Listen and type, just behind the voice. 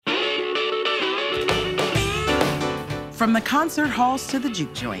From the concert halls to the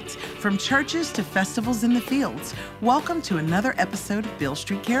juke joints, from churches to festivals in the fields, welcome to another episode of Beale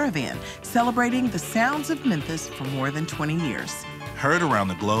Street Caravan, celebrating the sounds of Memphis for more than 20 years. Heard around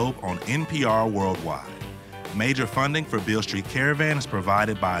the globe on NPR Worldwide. Major funding for Beale Street Caravan is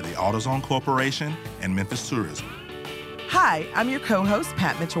provided by the AutoZone Corporation and Memphis Tourism. Hi, I'm your co-host,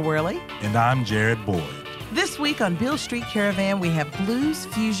 Pat Mitchell-Worley. And I'm Jared Boyd. This week on Beale Street Caravan, we have blues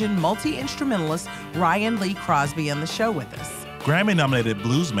fusion multi-instrumentalist Ryan Lee Crosby on the show with us. Grammy-nominated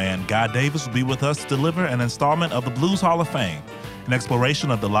bluesman Guy Davis will be with us to deliver an installment of the Blues Hall of Fame, an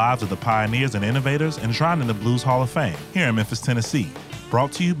exploration of the lives of the pioneers and innovators enshrined in the Blues Hall of Fame here in Memphis, Tennessee,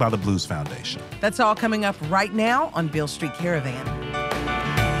 brought to you by the Blues Foundation. That's all coming up right now on Beale Street Caravan.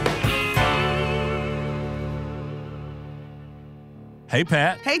 Hey,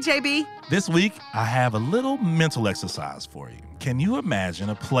 Pat. Hey, JB. This week, I have a little mental exercise for you. Can you imagine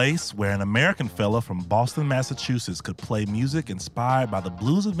a place where an American fella from Boston, Massachusetts could play music inspired by the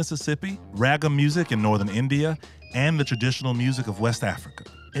blues of Mississippi, raga music in northern India, and the traditional music of West Africa?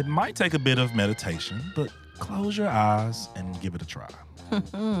 It might take a bit of meditation, but close your eyes and give it a try.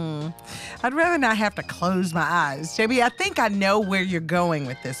 I'd rather not have to close my eyes. JB, I think I know where you're going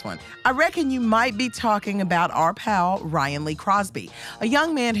with this one. I reckon you might be talking about our pal, Ryan Lee Crosby, a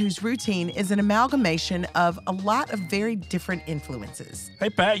young man whose routine is an amalgamation of a lot of very different influences. Hey,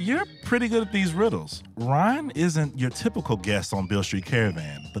 Pat, you're pretty good at these riddles. Ryan isn't your typical guest on Beale Street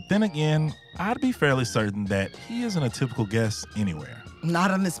Caravan, but then again, I'd be fairly certain that he isn't a typical guest anywhere.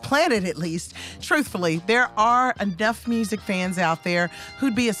 Not on this planet, at least. Truthfully, there are enough music fans out there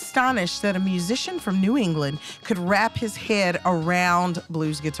who'd be astonished that a musician from New England could wrap his head around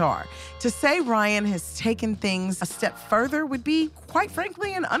blues guitar. To say Ryan has taken things a step further would be, quite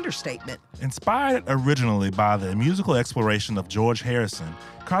frankly, an understatement. Inspired originally by the musical exploration of George Harrison,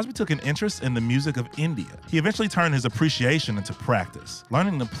 Crosby took an interest in the music of India. He eventually turned his appreciation into practice,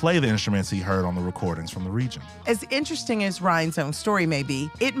 learning to play the instruments he heard on the recordings from the region. As interesting as Ryan's own story may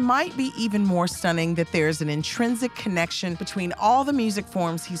be, it might be even more stunning that there's an intrinsic connection between all the music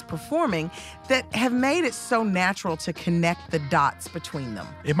forms he's performing that have made it so natural to connect the dots between them.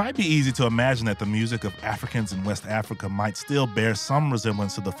 It might be easy to imagine that the music of Africans in West Africa might still bear some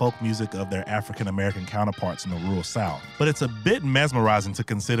resemblance to the folk music of their African-American counterparts in the rural South. But it's a bit mesmerizing to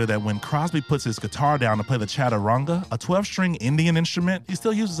consider that when Crosby puts his guitar down to play the chaturanga, a 12-string Indian instrument, he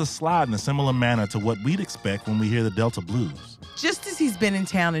still uses a slide in a similar manner to what we'd expect when we hear the Delta blues. Just as he's been in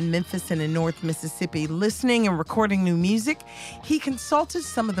town in Memphis and in North Mississippi listening and recording new music, he consulted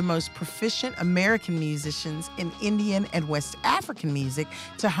some of the most proficient American musicians in Indian and West African music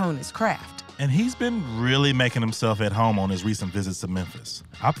to hone his craft. And he's been really making himself at home on his recent visits to Memphis.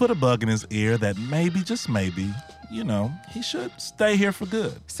 I put a bug in his ear that maybe, just maybe, he should stay here for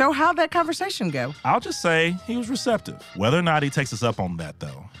good. So how'd that conversation go? I'll just say he was receptive. Whether or not he takes us up on that,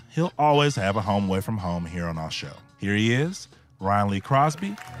 though, he'll always have a home away from home here on our show. Here he is, Ryan Lee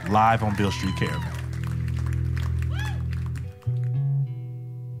Crosby, live on Beale Street Caravan.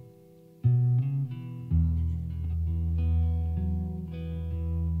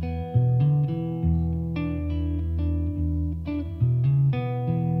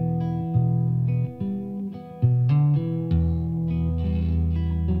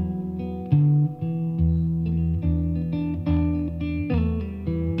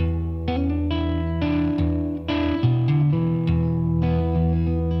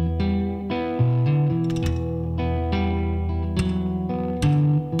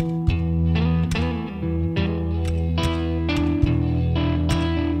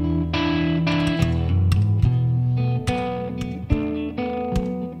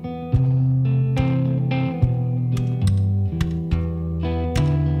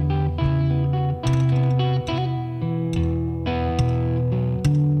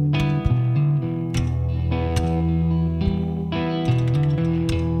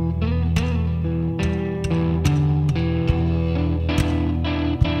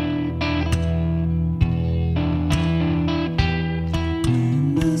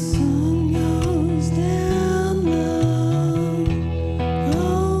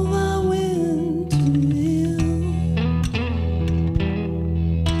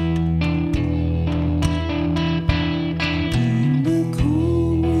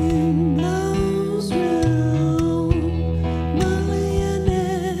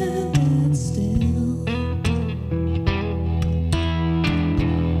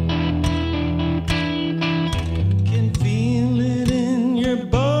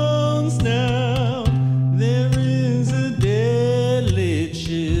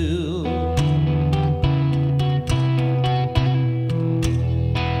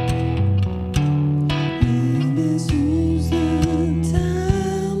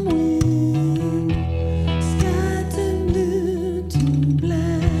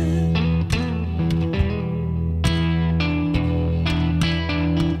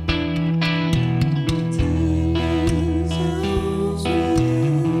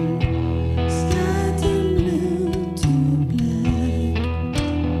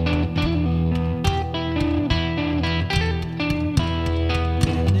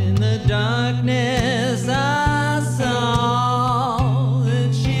 darkness I saw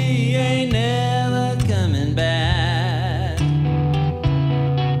that she ain't never coming back.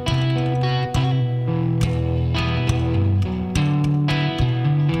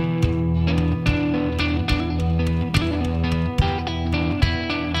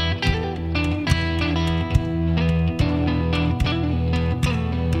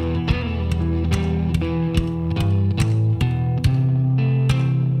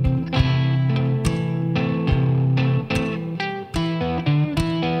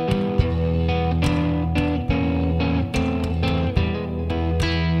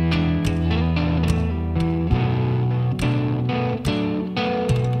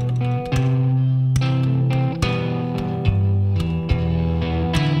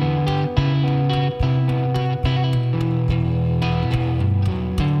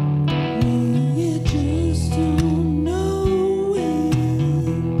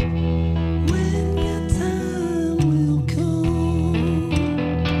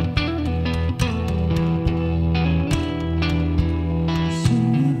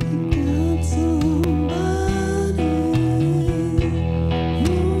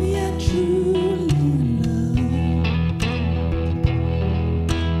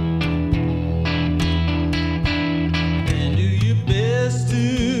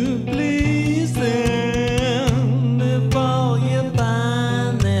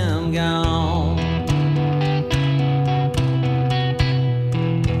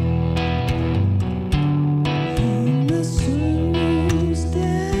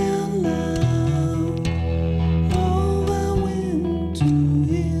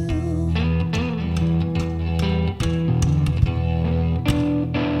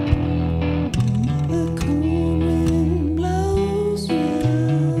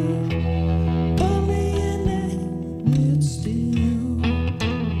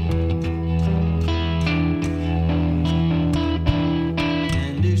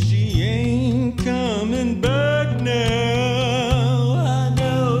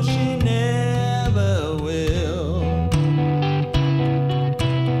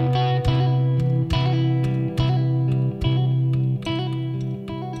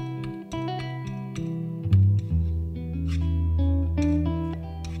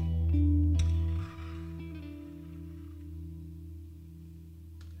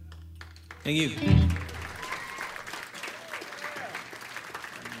 Thank you.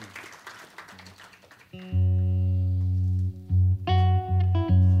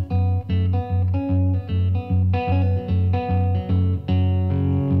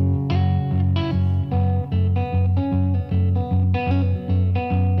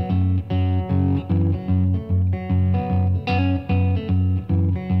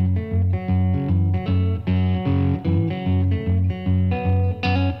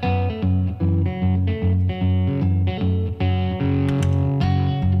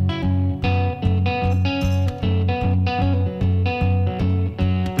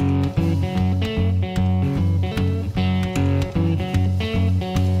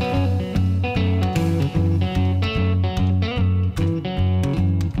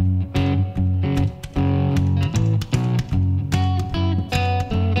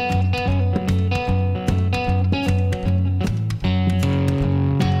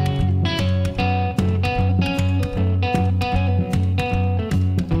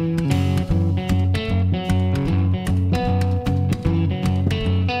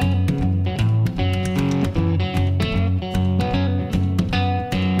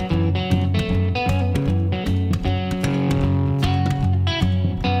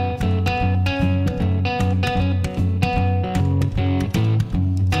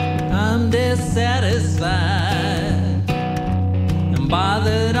 Dissatisfied and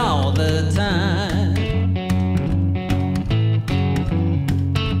bothered all the time.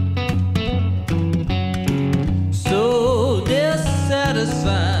 So dissatisfied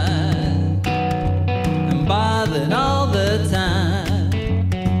and bothered all the time.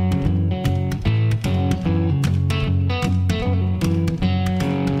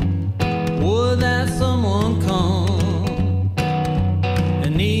 Would that someone come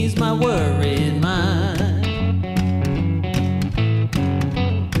and ease my worried mind?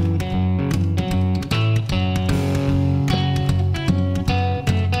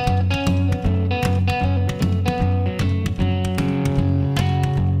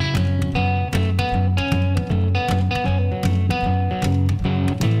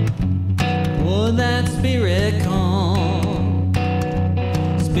 Would that spirit come?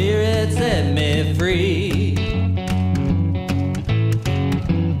 Spirit set me free.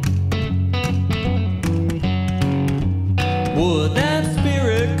 Would that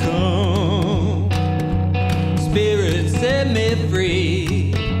spirit come?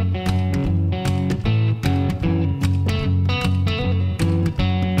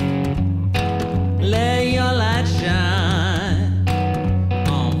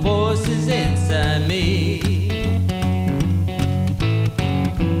 beside me.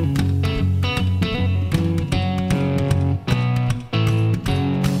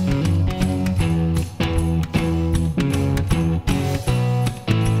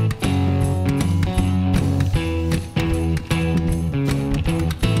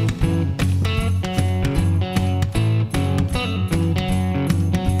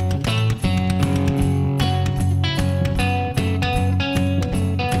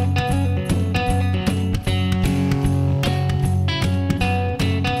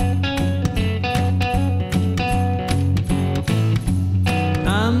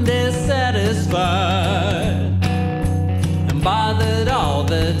 I'm dissatisfied and bothered all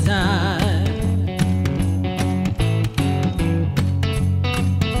the time.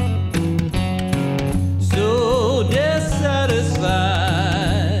 So dissatisfied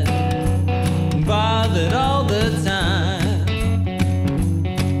and bothered all the time.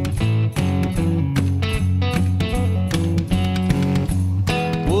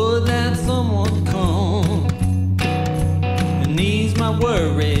 Would that someone come and ease my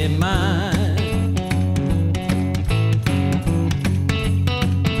worry mind?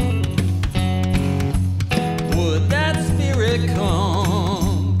 Would that spirit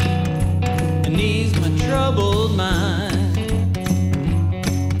come and ease my troubled mind?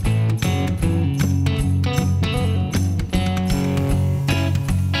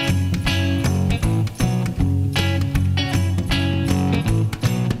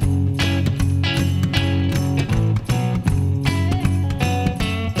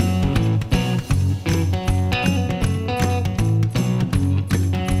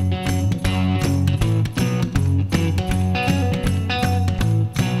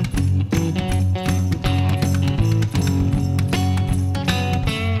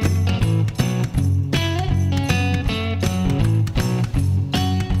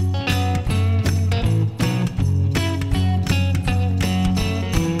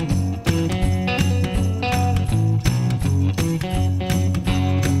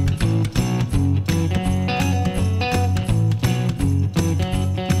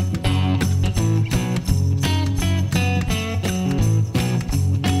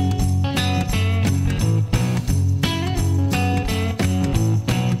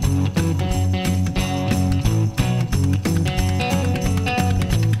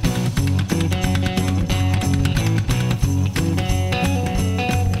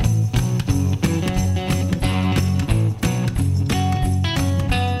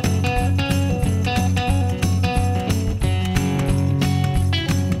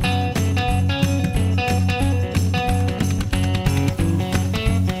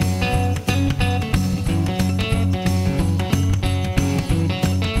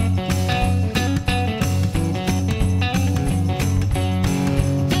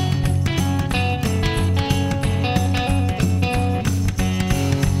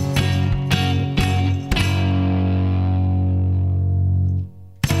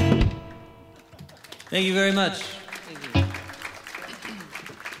 Thank you very much. Thank you.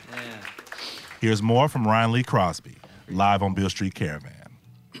 Yeah. Here's more from Ryan Lee Crosby, live on Beale Street Caravan.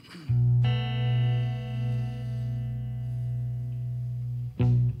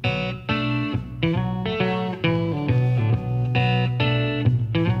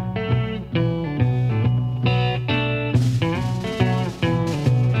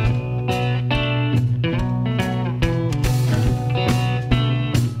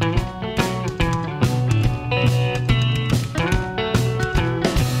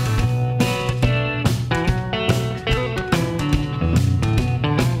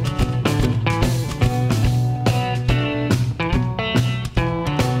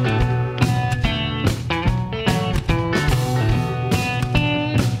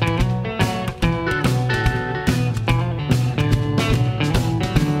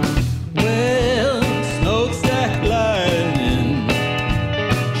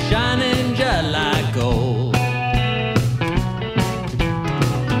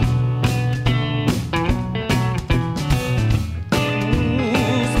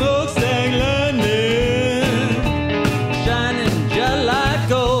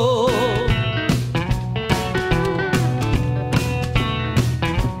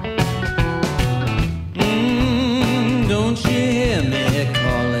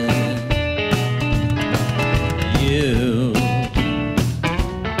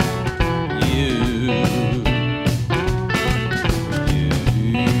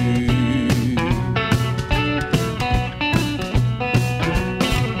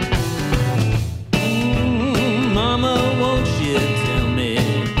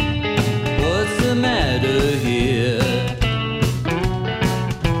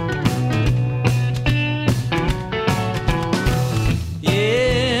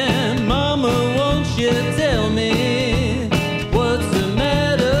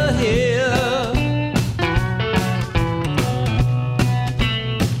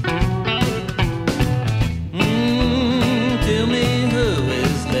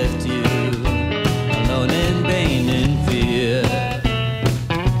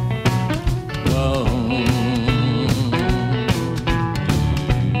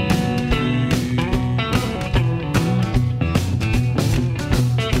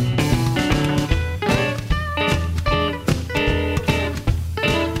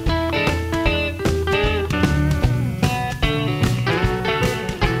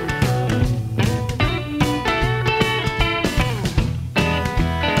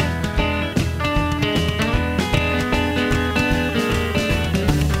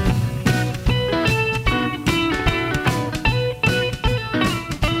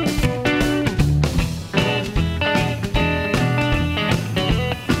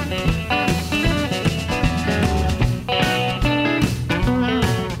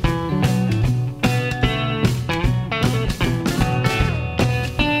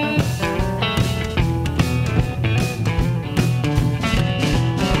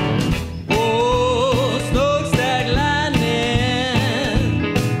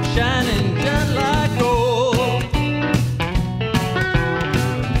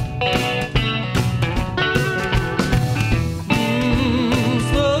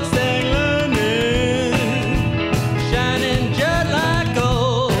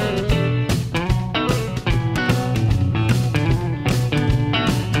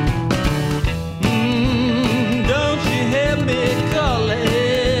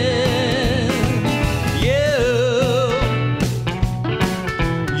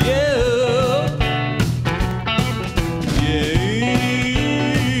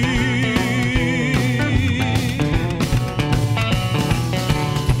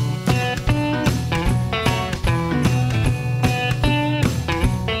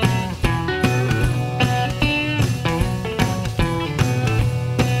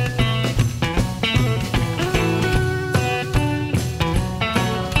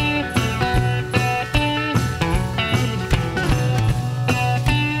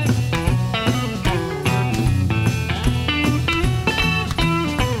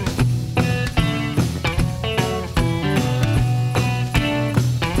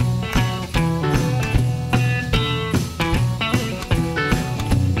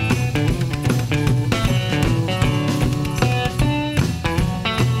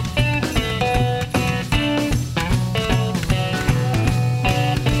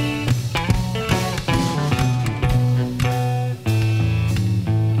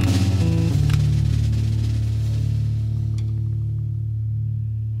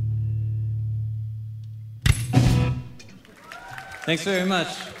 Thanks very much.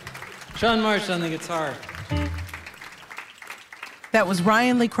 Sean Marsh on the guitar. That was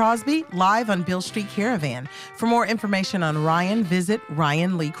Ryan Lee Crosby live on Beale Street Caravan. For more information on Ryan, visit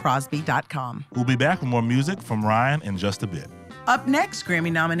ryanleecrosby.com. We'll be back with more music from Ryan in just a bit. Up next,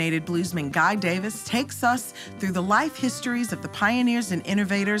 Grammy-nominated bluesman Guy Davis takes us through the life histories of the pioneers and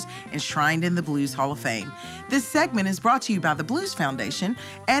innovators enshrined in the Blues Hall of Fame. This segment is brought to you by the Blues Foundation,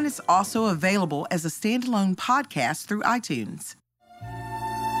 and it's also available as a standalone podcast through iTunes.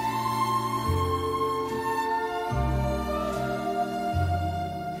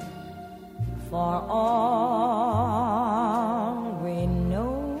 For all we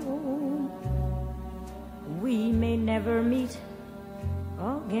know, we may never meet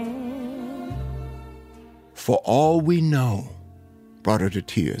again. For all we know brought her to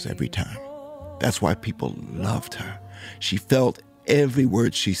tears every time. That's why people loved her. She felt every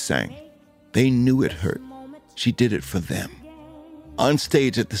word she sang. They knew it hurt. She did it for them. On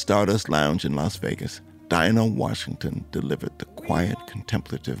stage at the Stardust Lounge in Las Vegas, Dinah Washington delivered the quiet,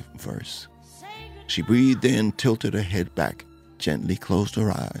 contemplative verse. She breathed in, tilted her head back, gently closed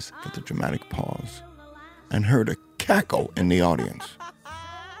her eyes for the dramatic pause, and heard a cackle in the audience.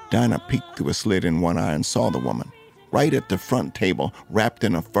 Dinah peeked through a slit in one eye and saw the woman, right at the front table, wrapped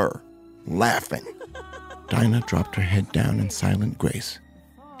in a fur, laughing. Dinah dropped her head down in silent grace.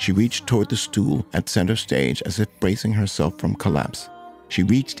 She reached toward the stool at center stage as if bracing herself from collapse. She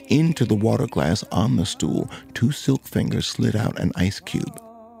reached into the water glass on the stool. 2 silk fingers slid out an ice cube.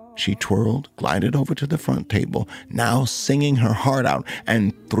 She twirled, glided over to the front table, now singing her heart out,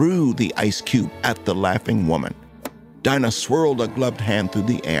 and threw the ice cube at the laughing woman. Dinah swirled a gloved hand through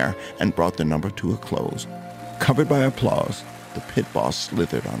the air and brought the number to a close. Covered by applause, the pit boss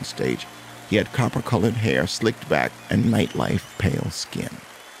slithered on stage. He had copper-colored hair slicked back and nightlife pale skin.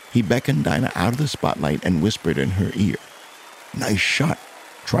 He beckoned Dinah out of the spotlight and whispered in her ear, "Nice shot.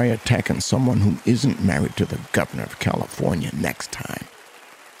 Try attacking someone who isn't married to the governor of California next time."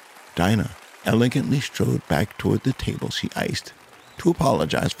 Dinah elegantly strode back toward the table she iced to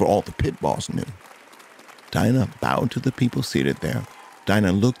apologize for all the pit boss knew. Dinah bowed to the people seated there.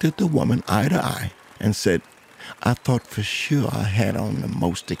 Dinah looked at the woman eye to eye and said, "I thought for sure I had on the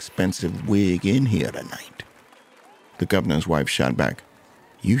most expensive wig in here tonight." The governor's wife shot back,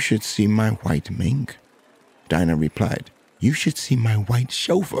 "You should see my white mink." Dinah replied, "You should see my white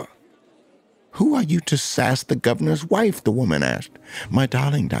chauffeur." "Who are you to sass the governor's wife?" the woman asked. "My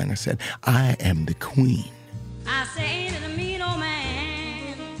darling," Dinah said, "I am the queen." I say, ain't it a mean old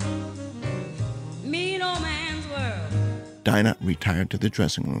man? Mean old man's world. Dinah retired to the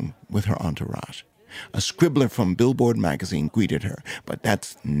dressing room with her entourage. A scribbler from Billboard magazine greeted her, but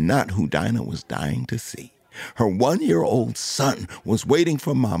that's not who Dinah was dying to see. Her 1-year-old son was waiting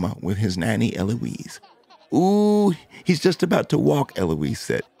for Mama with his nanny Eloise. "Ooh, he's just about to walk," Eloise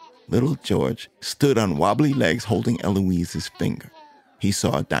said. Little George stood on wobbly legs holding Eloise's finger. He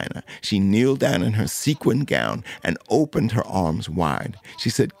saw Dinah. She kneeled down in her sequin gown and opened her arms wide. She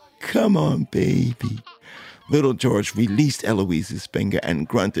said, "Come on, baby." Little George released Eloise's finger and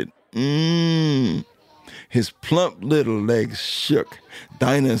grunted, "Mmm." His plump little legs shook.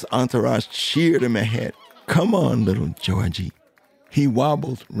 Dinah's entourage cheered him ahead. "Come on, little Georgie." He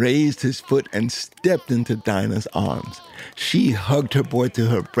wobbled, raised his foot, and stepped into Dinah's arms. She hugged her boy to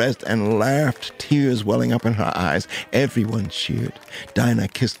her breast and laughed, tears welling up in her eyes. Everyone cheered. Dinah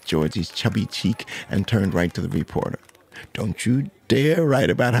kissed Georgie's chubby cheek and turned right to the reporter. "Don't you dare write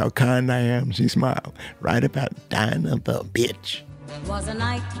about how kind I am," she smiled. "Write about Dinah the bitch." It was a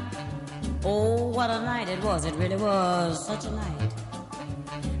night. Oh, what a night it was. It really was such a night.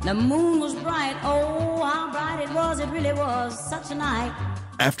 The moon was bright. Oh, how bright it was. It really was such a night.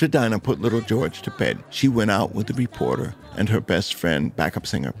 After Dinah put little George to bed, she went out with the reporter and her best friend, backup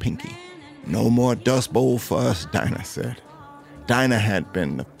singer Pinky. "No more Dust Bowl for us," Dinah said. Dinah had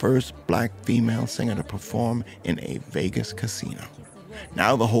been the first black female singer to perform in a Vegas casino.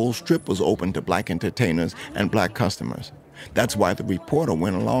 Now the whole strip was open to black entertainers and black customers. That's why the reporter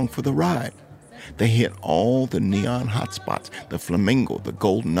went along for the ride. They hit all the neon hotspots, the Flamingo, the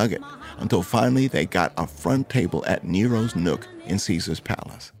Gold Nugget, until finally they got a front table at Nero's Nook in Caesar's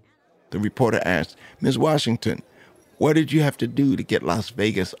Palace. The reporter asked, "Ms. Washington, what did you have to do to get Las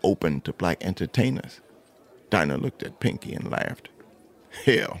Vegas open to black entertainers?" Dinah looked at Pinky and laughed.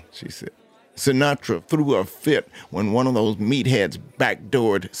 "Hell," she said. "Sinatra threw a fit when one of those meatheads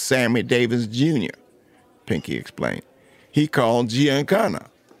backdoored Sammy Davis Jr." Pinky explained. "He called Giancana."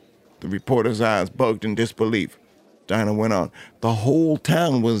 The reporter's eyes bugged in disbelief. Dinah went on. "The whole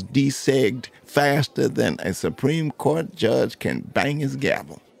town was desegged faster than a Supreme Court judge can bang his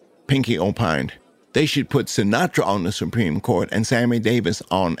gavel." Pinky opined, They should put Sinatra on the Supreme Court and Sammy Davis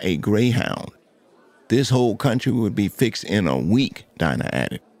on a Greyhound. This whole country would be fixed in a week, Dinah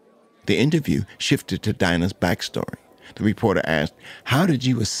added. The interview shifted to Dinah's backstory. The reporter asked, "How did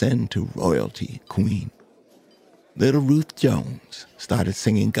you ascend to royalty, Queen?" "Little Ruth Jones started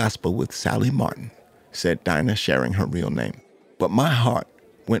singing gospel with Sally Martin," said Dinah, sharing her real name. "But my heart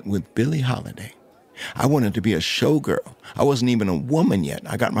went with Billie Holiday. I wanted to be a showgirl. I wasn't even a woman yet.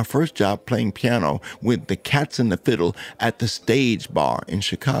 I got my first job playing piano with the Cats and the Fiddle at the Stage Bar in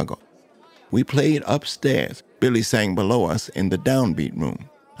Chicago. We played upstairs. Billie sang below us in the downbeat room.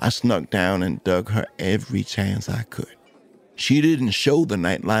 I snuck down and dug her every chance I could. She didn't show the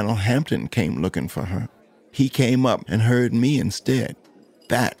night Lionel Hampton came looking for her. He came up and heard me instead.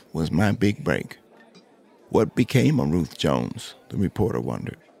 That was my big break." What became of Ruth Jones, the reporter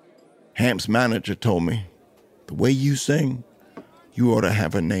wondered. Hamp's manager told me, "The way you sing, you ought to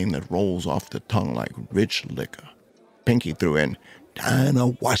have a name that rolls off the tongue like rich liquor." Pinky threw in,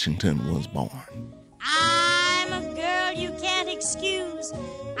 "Dinah Washington was born." I'm a girl you can't excuse.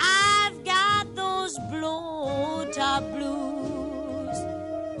 I've got those blow-top blues.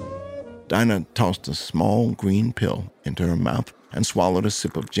 Dinah tossed a small green pill into her mouth and swallowed a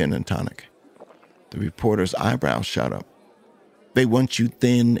sip of gin and tonic. The reporter's eyebrows shot up. "They want you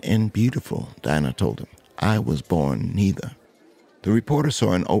thin and beautiful," Dinah told him. "I was born neither." The reporter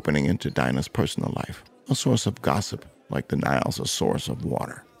saw an opening into Dinah's personal life, a source of gossip like the Nile's a source of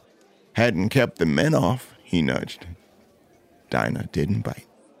water. "Hadn't kept the men off," he nudged. Dinah didn't bite.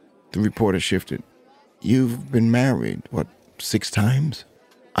 The reporter shifted. "You've been married, 6 times?"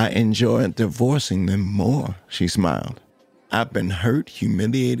 "I enjoy divorcing them more," she smiled. "I've been hurt,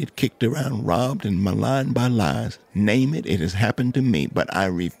 humiliated, kicked around, robbed, and maligned by lies. Name it, it has happened to me, but I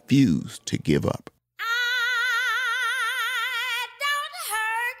refuse to give up." I don't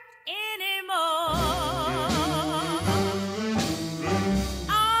hurt anymore.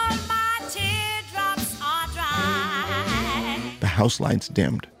 All my teardrops are dry. The house lights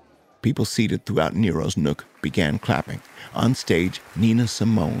dimmed. People seated throughout Nero's Nook began clapping. On stage, Nina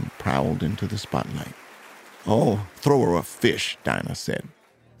Simone prowled into the spotlight. "Oh, throw her a fish," Dinah said.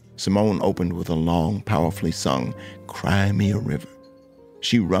 Simone opened with a long, powerfully sung, "Cry Me a River."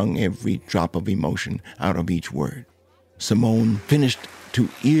 She wrung every drop of emotion out of each word. Simone finished to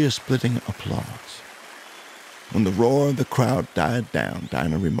ear-splitting applause. When the roar of the crowd died down,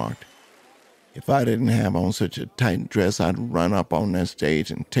 Dinah remarked, "If I didn't have on such a tight dress, I'd run up on that stage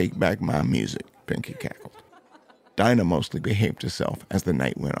and take back my music," Pinky cackled. Dinah mostly behaved herself as the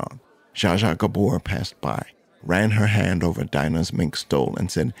night went on. Zsa Zsa Gabor passed by, ran her hand over Dinah's mink stole, and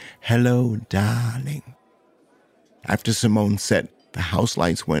said, "Hello, darling." After Simone set, the house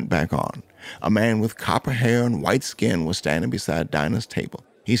lights went back on. A man with copper hair and white skin was standing beside Dinah's table.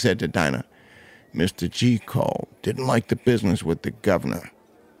 He said to Dinah, "Mr. G called. Didn't like the business with the governor.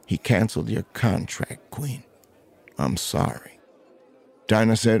 He canceled your contract, Queen. I'm sorry."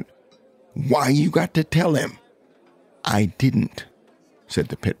 Dinah said, "Why you got to tell him?" "I didn't," said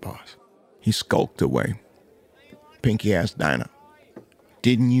the pit boss. He skulked away. Pinky asked Dinah,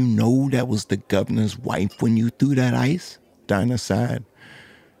 "Didn't you know that was the governor's wife when you threw that ice?" Dinah sighed.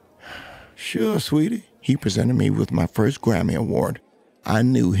 "Sure, sweetie. He presented me with my first Grammy Award. I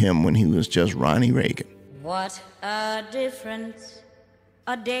knew him when he was just Ronnie Reagan." What a difference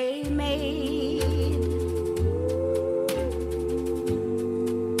a day made.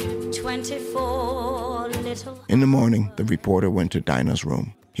 24 little... In the morning, the reporter went to Dinah's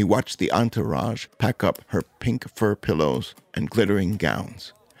room. He watched the entourage pack up her pink fur pillows and glittering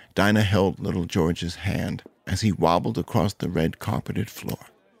gowns. Dinah held little George's hand as he wobbled across the red-carpeted floor.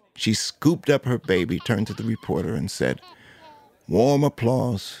 She scooped up her baby, turned to the reporter, and said, "Warm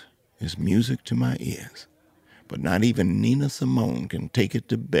applause is music to my ears, but not even Nina Simone can take it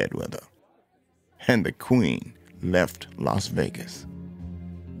to bed with her." And the Queen left Las Vegas.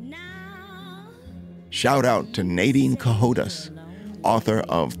 Shout out to Nadine Cohodas, author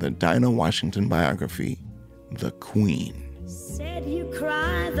of the Dinah Washington biography, The Queen. Said you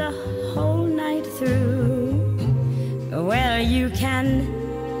cry the whole night through. Well, you can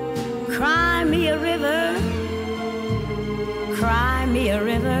cry me a river, cry me a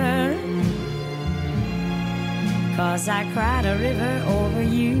river, 'cause I cried a river over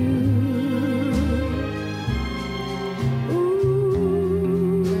you.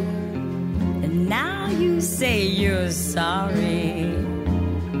 Ooh, and now you say you're sorry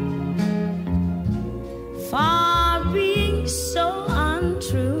for being so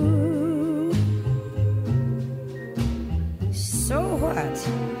untrue. So what?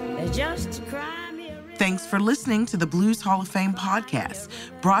 Just cry me a river. Thanks for listening to the Blues Hall of Fame podcast,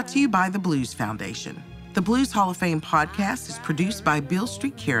 brought to you by the Blues Foundation. The Blues Hall of Fame podcast is produced by Beale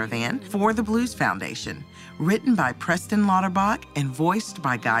Street Caravan for the Blues Foundation, written by Preston Lauterbach and voiced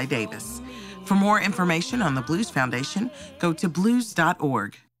by Guy Davis. For more information on the Blues Foundation, go to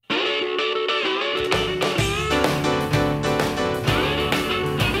blues.org.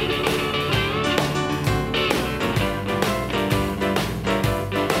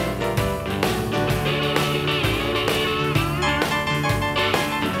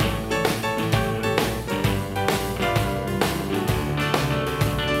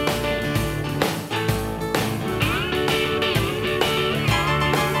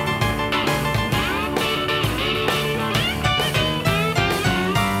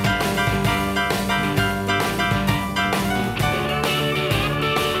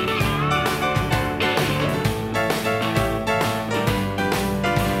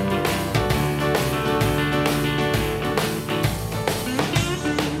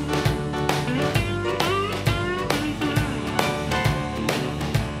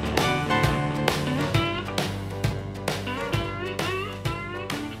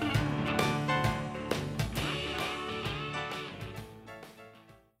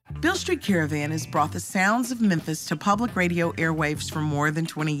 Beale Street Caravan has brought the sounds of Memphis to public radio airwaves for more than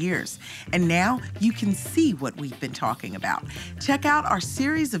 20 years. And now you can see what we've been talking about. Check out our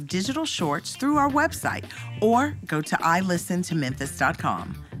series of digital shorts through our website or go to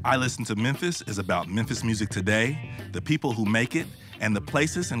ilistentomemphis.com. I Listen to Memphis is about Memphis music today, the people who make it, and the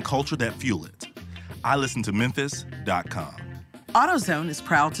places and culture that fuel it. ilistentomemphis.com. AutoZone is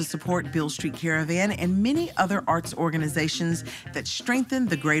proud to support Beale Street Caravan and many other arts organizations that strengthen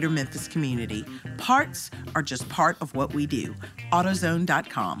the greater Memphis community. Parts are just part of what we do.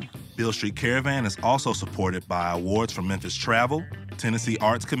 AutoZone.com. Beale Street Caravan is also supported by awards from Memphis Travel, Tennessee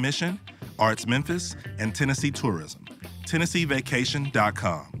Arts Commission, Arts Memphis, and Tennessee Tourism.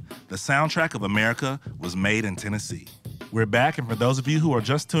 TennesseeVacation.com. The soundtrack of America was made in Tennessee. We're back, and for those of you who are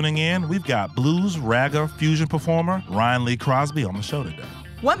just tuning in, we've got blues ragga fusion performer Ryan Lee Crosby on the show today.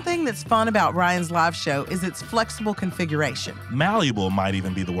 One thing that's fun about Ryan's live show is its flexible configuration. Malleable might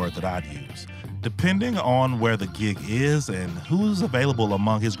even be the word that I'd use. Depending on where the gig is and who's available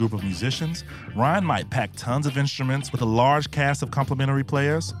among his group of musicians, Ryan might pack tons of instruments with a large cast of complementary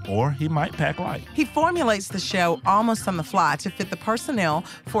players, or he might pack light. He formulates the show almost on the fly to fit the personnel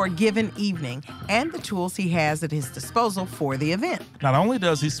for a given evening and the tools he has at his disposal for the event. Not only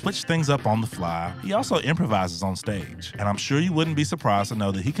does he switch things up on the fly, he also improvises on stage. And I'm sure you wouldn't be surprised to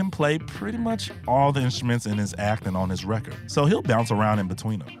know that he can play pretty much all the instruments in his act and on his record. So he'll bounce around in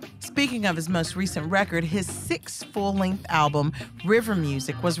between them. Speaking of his most recent record, his 6th full-length album, River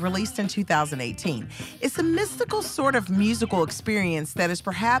Music, was released in 2018. It's a mystical sort of musical experience that is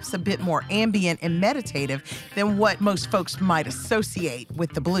perhaps a bit more ambient and meditative than what most folks might associate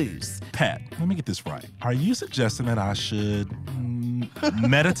with the blues. Pat, let me get this right. Are you suggesting that I should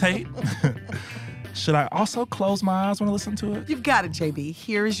meditate? Should I also close my eyes when I listen to it? You've got it, JB.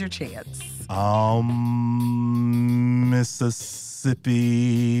 Here is your chance. Mississippi.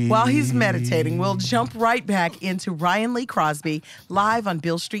 While he's meditating, we'll jump right back into Ryan Lee Crosby live on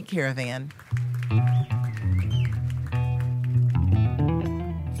Beale Street Caravan.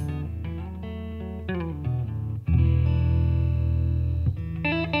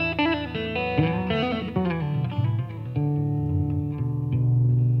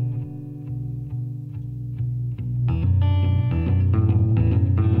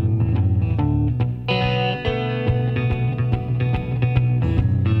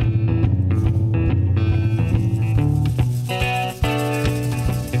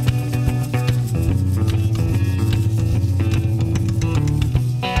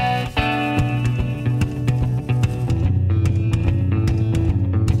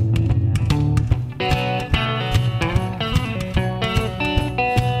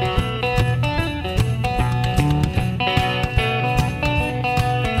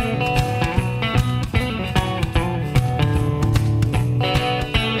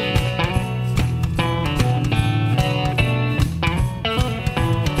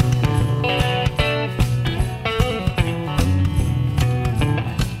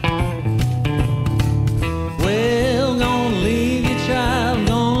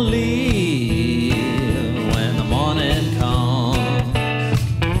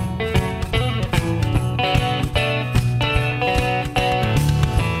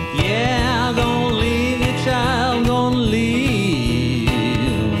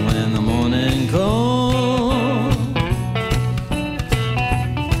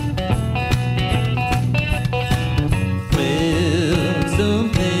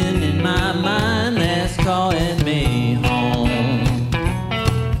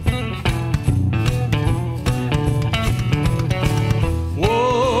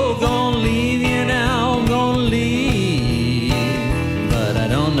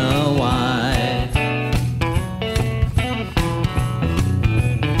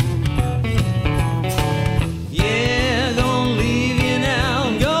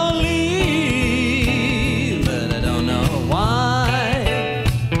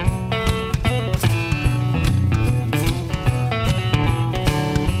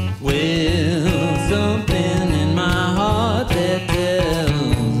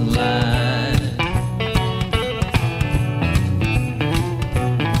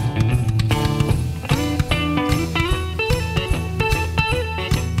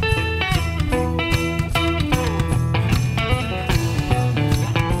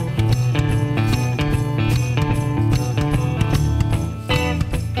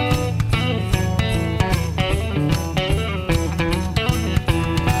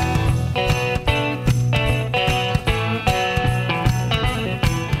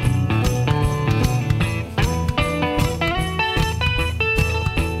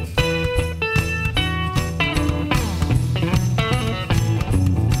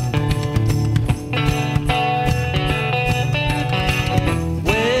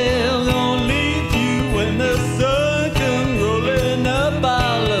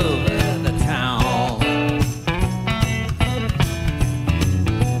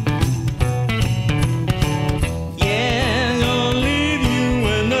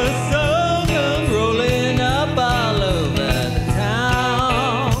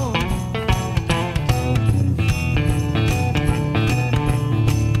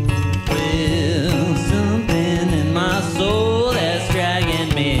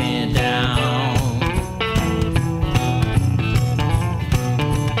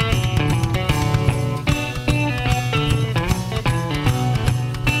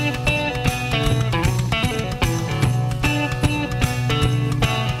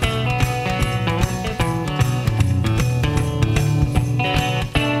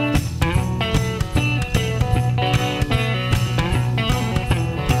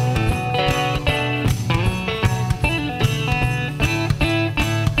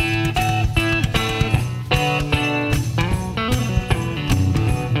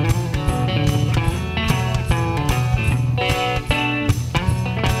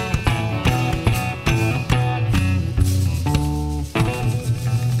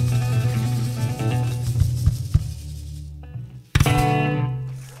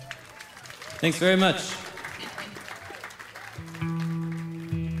 Thanks very much.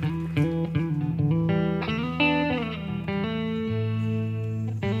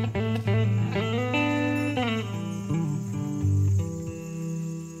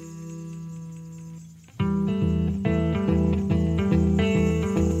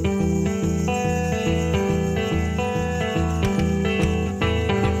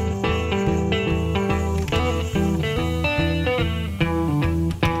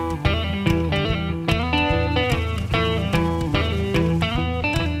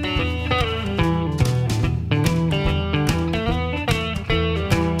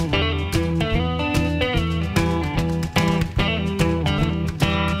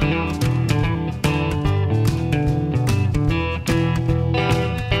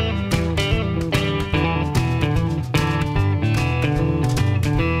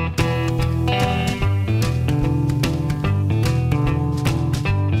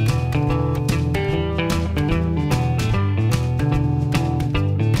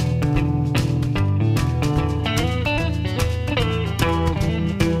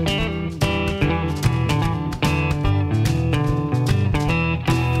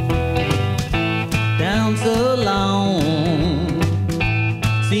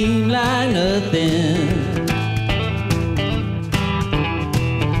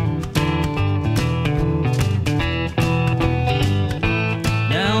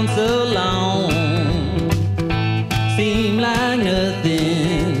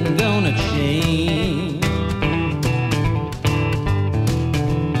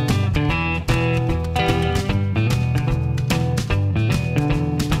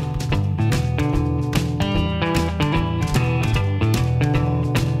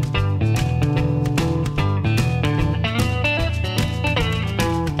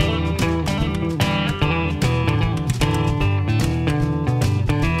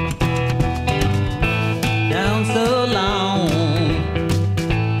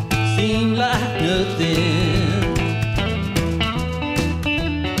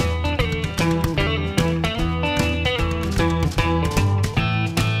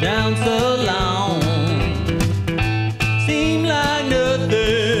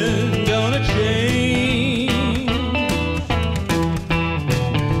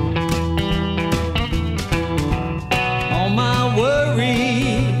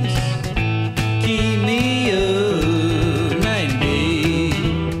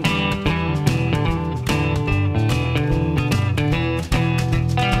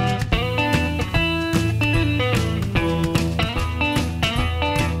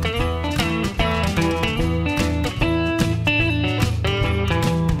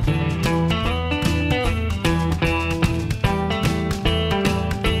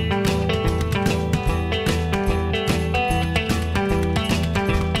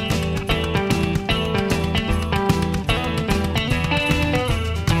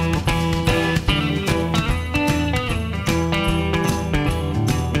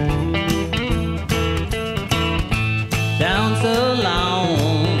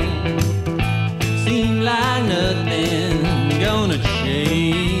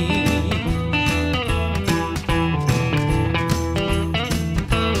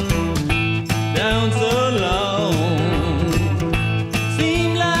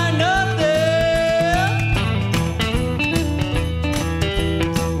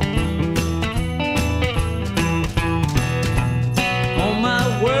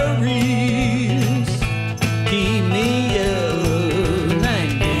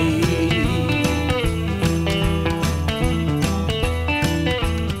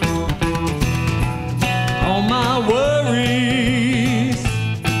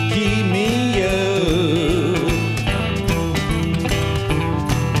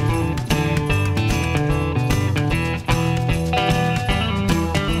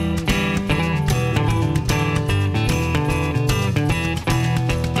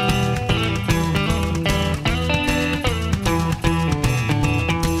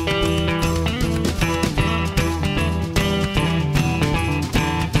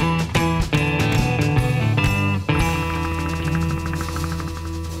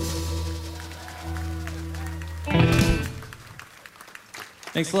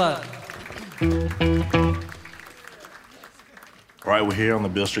 Thanks a lot. All right, we're here on the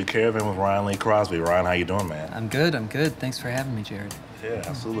Beale Street Caravan with Ryan Lee Crosby. Ryan, how you doing, man? I'm good. Thanks for having me, Jared. Yeah,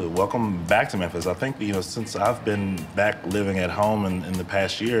 absolutely. Welcome back to Memphis. I think, since I've been back living at home in the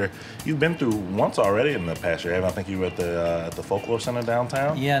past year, you've been through once already in the past year, haven't you? I think you were at the Folklore Center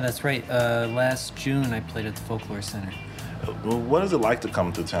downtown? Yeah, that's right. Last June, I played at the Folklore Center. What is it like to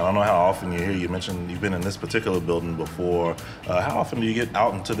come through town? I don't know how often you're here. You mentioned you've been in this particular building before. How often do you get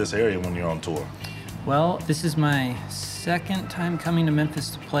out into this area when you're on tour? Well, this is my second time coming to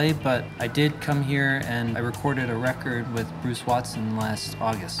Memphis to play, but I did come here and I recorded a record with Bruce Watson last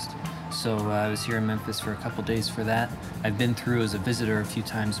August. So I was here in Memphis for a couple days for that. I've been through as a visitor a few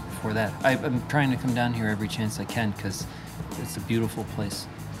times before that. I'm trying to come down here every chance I can because it's a beautiful place.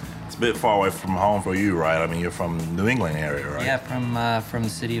 It's a bit far away from home for you, right? I mean, you're from New England area, right? Yeah, from the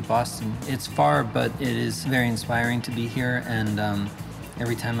city of Boston. It's far, but it is very inspiring to be here, and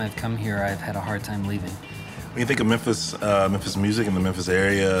every time I've come here, I've had a hard time leaving. When you think of Memphis, Memphis music in the Memphis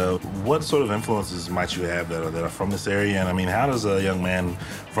area, what sort of influences might you have that are from this area? And I mean, how does a young man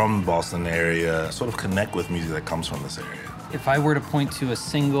from the Boston area sort of connect with music that comes from this area? If I were to point to a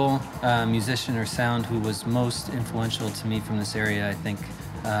single musician or sound who was most influential to me from this area, I think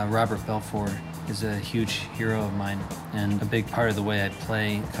Robert Belfour is a huge hero of mine, and a big part of the way I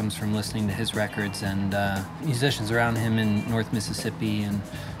play comes from listening to his records and musicians around him in North Mississippi. And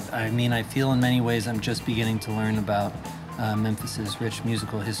I mean, I feel in many ways I'm just beginning to learn about Memphis's rich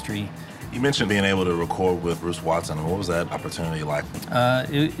musical history. You mentioned being able to record with Bruce Watson. What was that opportunity like?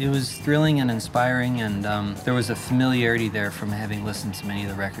 It was thrilling and inspiring, and there was a familiarity there from having listened to many of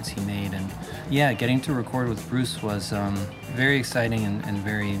the records he made. And yeah, getting to record with Bruce was very exciting and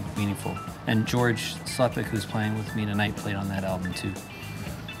very meaningful. And George Slepik, who's playing with me tonight, played on that album too.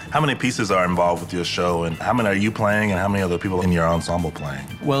 How many pieces are involved with your show, and how many are you playing, and how many other people in your ensemble playing?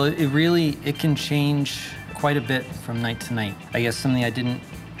 Well, it can change quite a bit from night to night. I guess something I didn't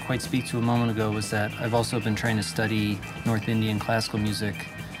quite speak to a moment ago was that I've also been trying to study North Indian classical music,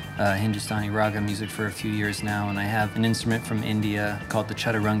 Hindustani raga music for a few years now, and I have an instrument from India called the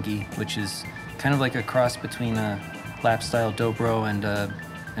chaturanga, which is kind of like a cross between a lap-style dobro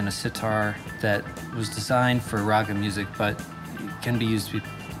and a sitar that was designed for raga music, but can be used to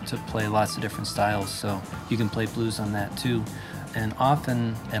play lots of different styles, so you can play blues on that too. And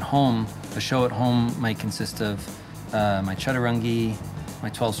often at home, a show at home might consist of my chaturanga, my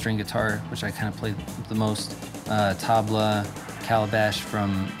 12-string guitar, which I kind of play the most, tabla, calabash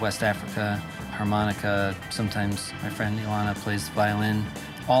from West Africa, harmonica, sometimes my friend Ilana plays the violin.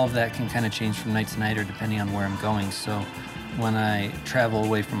 All of that can kind of change from night to night or depending on where I'm going. So when I travel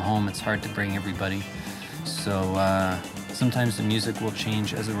away from home, it's hard to bring everybody. So sometimes the music will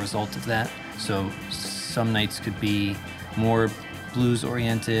change as a result of that. So some nights could be more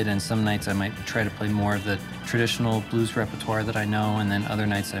blues-oriented, and some nights I might try to play more of the traditional blues repertoire that I know, and then other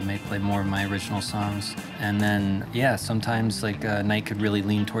nights I may play more of my original songs. And then, yeah, sometimes like a night could really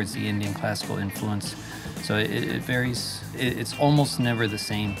lean towards the Indian classical influence. So it varies. It's almost never the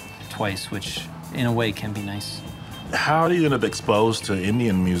same twice, which in a way can be nice. How do you end up exposed to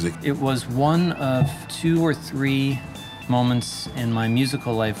Indian music? It was one of 2 or 3 moments in my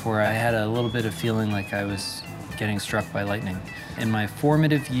musical life where I had a little bit of feeling like I was getting struck by lightning. In my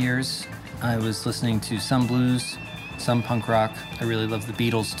formative years, I was listening to some blues, some punk rock. I really loved the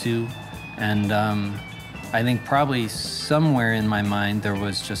Beatles too. And I think probably somewhere in my mind there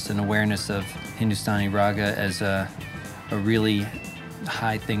was just an awareness of Hindustani raga as a really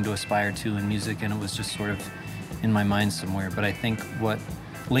high thing to aspire to in music, and it was just sort of in my mind somewhere. But I think what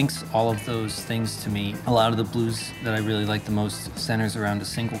links all of those things to me, a lot of the blues that I really like the most centers around a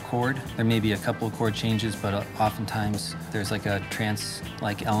single chord. There may be a couple of chord changes, but oftentimes there's like a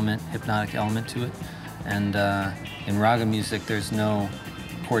trance-like element, hypnotic element to it. And in raga music, there's no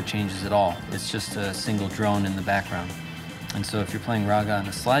chord changes at all. It's just a single drone in the background. And so if you're playing raga on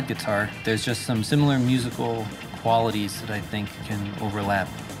a slide guitar, there's just some similar musical qualities that I think can overlap.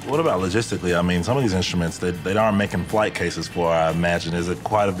 What about logistically? I mean, some of these instruments, they aren't making flight cases for, I imagine. Is it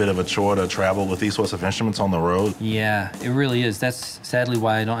quite a bit of a chore to travel with these sorts of instruments on the road? Yeah, it really is. That's sadly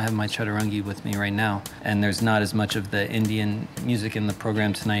why I don't have my chaturanga with me right now. And there's not as much of the Indian music in the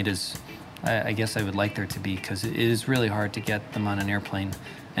program tonight as I guess I would like there to be, because it is really hard to get them on an airplane.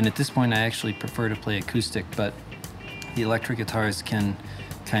 And at this point, I actually prefer to play acoustic, but the electric guitars can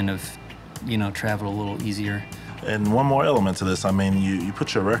kind of, travel a little easier. And one more element to this, I mean, you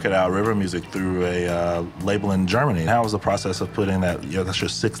put your record out, River Music, through a label in Germany. How was the process of putting that, that's your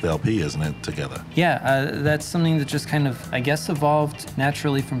 6th LP, isn't it, together? Yeah, that's something that just kind of, I guess, evolved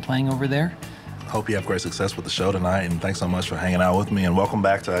naturally from playing over there. Hope you have great success with the show tonight, and thanks so much for hanging out with me, and welcome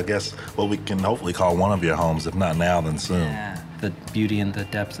back to, I guess, what we can hopefully call one of your homes, if not now, then soon. Yeah, the beauty and the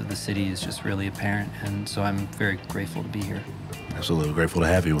depth of the city is just really apparent, and so I'm very grateful to be here. Absolutely, grateful to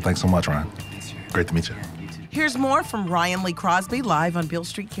have you. Well, thanks so much, Ryan. Thanks, Jared. Great to meet you. Yeah, you too. Here's more from Ryan Lee Crosby live on Beale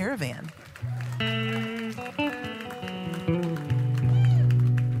Street Caravan.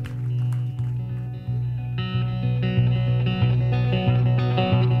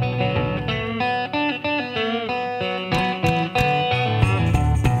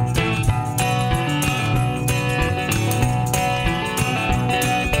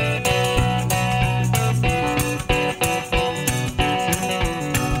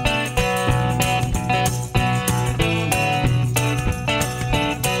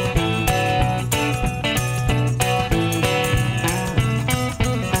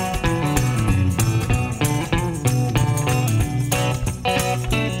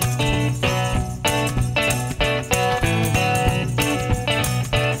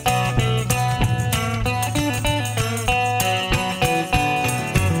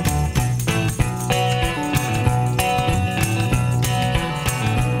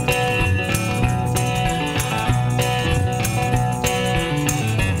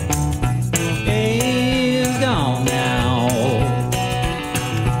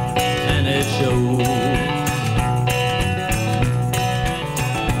 show.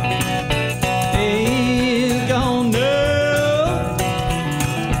 He's gone now,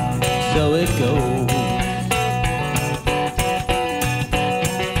 so it goes.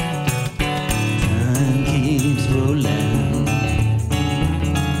 Time keeps rolling,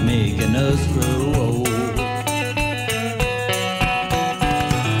 making us grow old.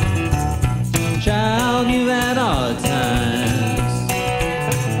 Child, you've had hard times,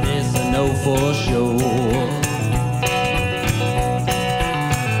 this I know for sure.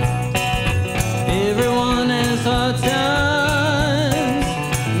 Everyone has hard times,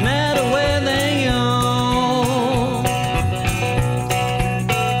 no matter where they are.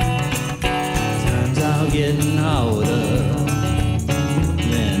 Times are getting harder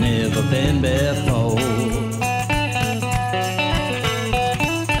than ever been before.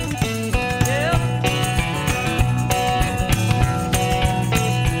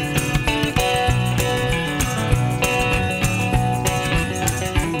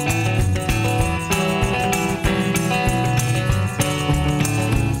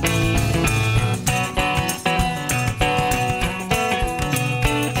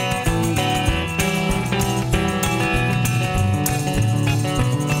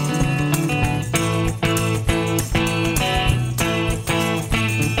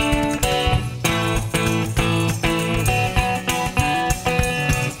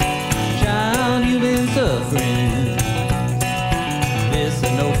 Child, you've been suffering, this I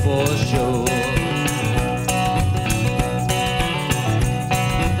know for sure.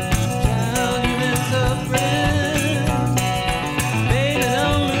 Child, you've been suffering, baby,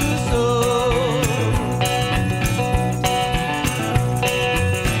 don't lose hope.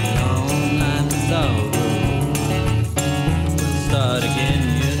 Long night of sorrow, we'll start again,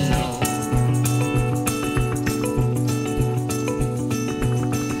 you know.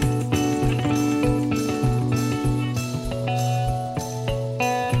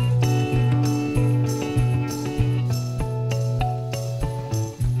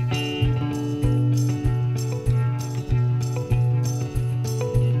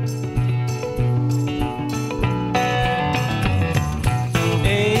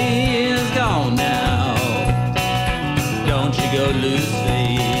 Day is gone now, don't you go lose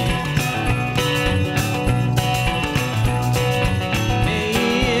faith. Day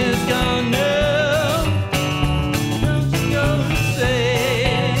is gone now, don't you go lose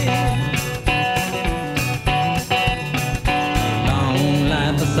faith. Long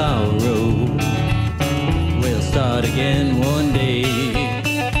life of sorrow, we'll start again one day.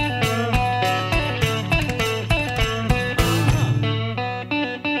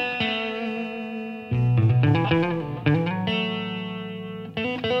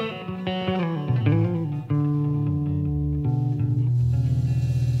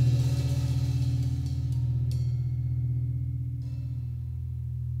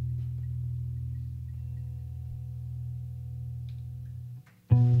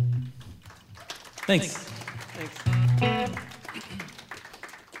 Thanks.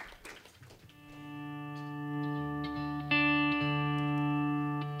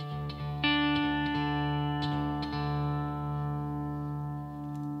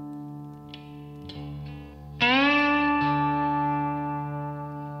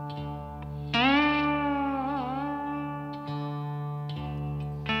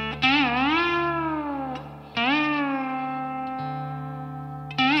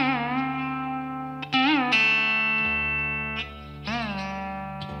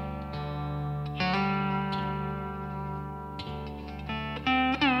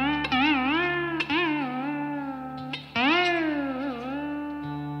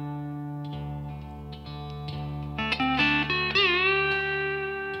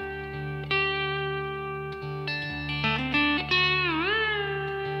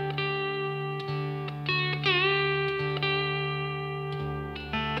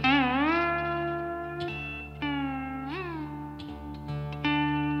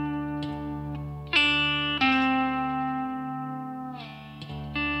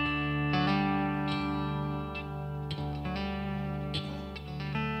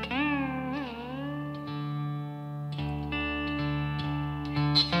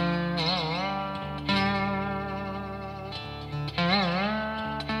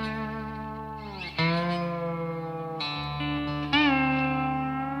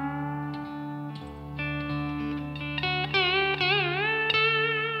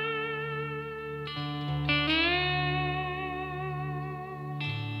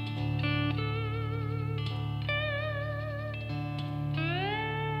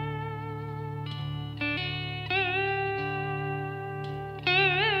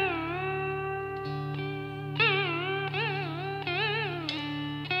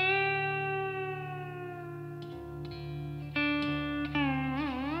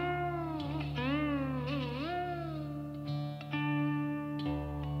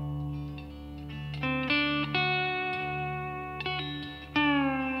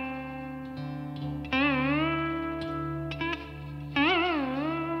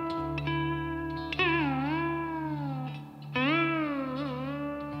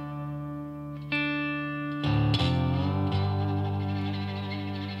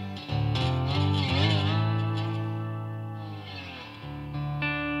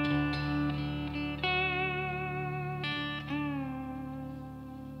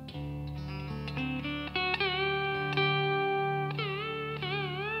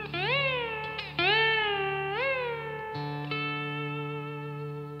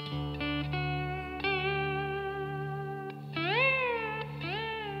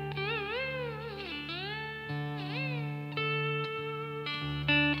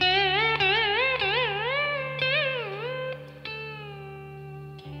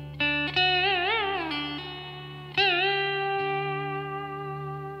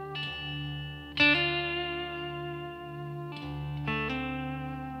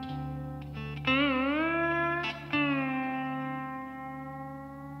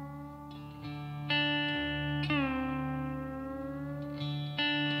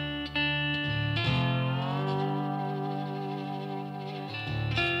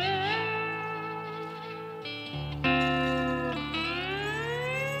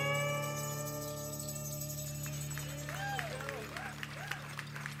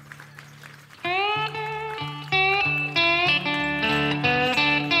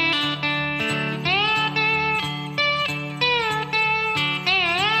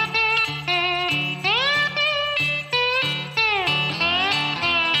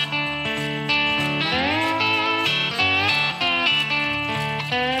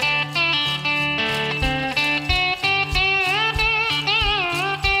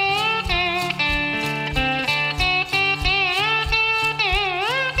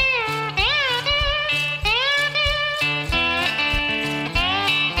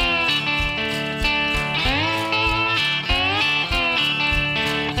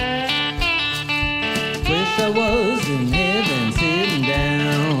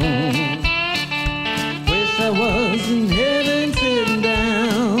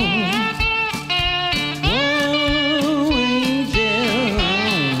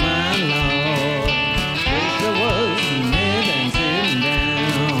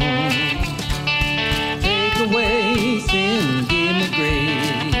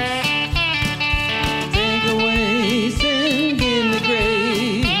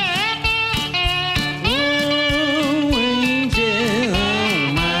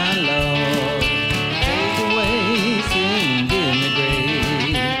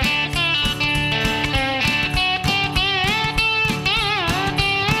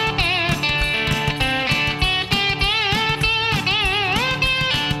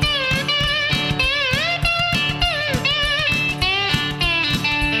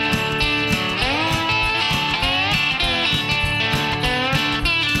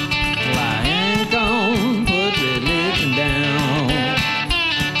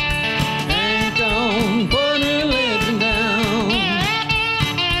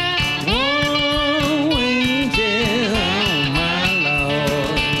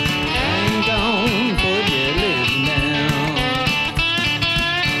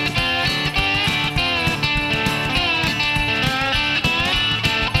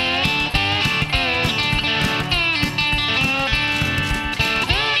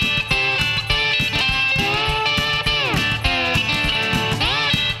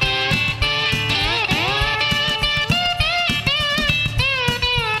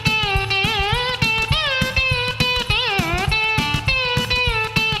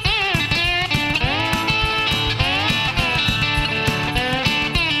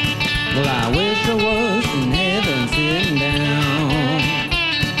 Well, I wish I was in heaven sitting down.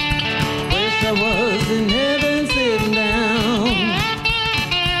 Wish I was in heaven sitting down.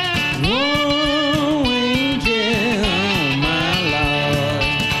 Oh, angel, my Lord.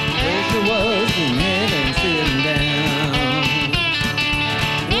 Wish I was in heaven sitting down.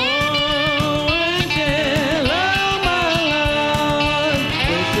 Oh, angel, oh, my Lord.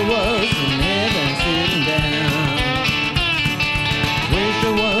 Wish I was in heaven sitting down. Wish I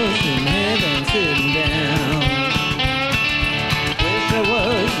was in heaven sitting down. Wish I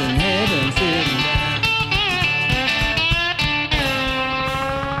was in heaven sitting down.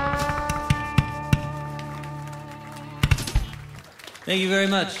 Thank you very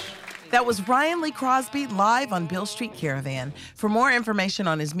much. That was Ryan Lee Crosby live on Beale Street Caravan. For more information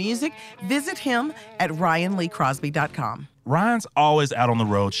on his music, visit him at ryanleecrosby.com. Ryan's always out on the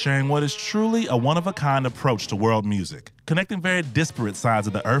road sharing what is truly a one-of-a-kind approach to world music, connecting very disparate sides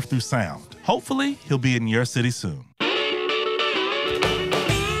of the earth through sound. Hopefully, he'll be in your city soon.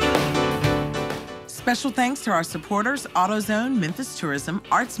 Special thanks to our supporters, AutoZone, Memphis Tourism,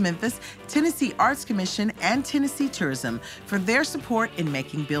 Arts Memphis, Tennessee Arts Commission, and Tennessee Tourism for their support in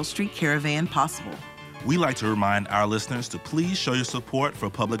making Beale Street Caravan possible. We like to remind our listeners to please show your support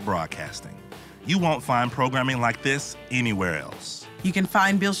for public broadcasting. You won't find programming like this anywhere else. You can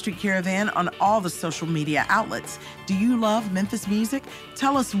find Beale Street Caravan on all the social media outlets. Do you love Memphis music?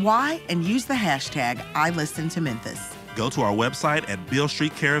 Tell us why and use the hashtag #IListenToMemphis. Go to our website at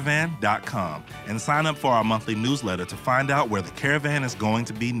BealeStreetCaravan.com and sign up for our monthly newsletter to find out where the caravan is going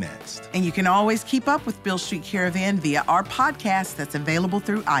to be next. And you can always keep up with Beale Street Caravan via our podcast that's available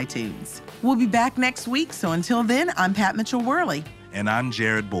through iTunes. We'll be back next week, so until then, I'm Pat Mitchell-Worley. And I'm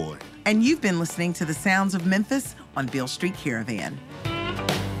Jared Boyd. And you've been listening to the sounds of Memphis on Beale Street Caravan.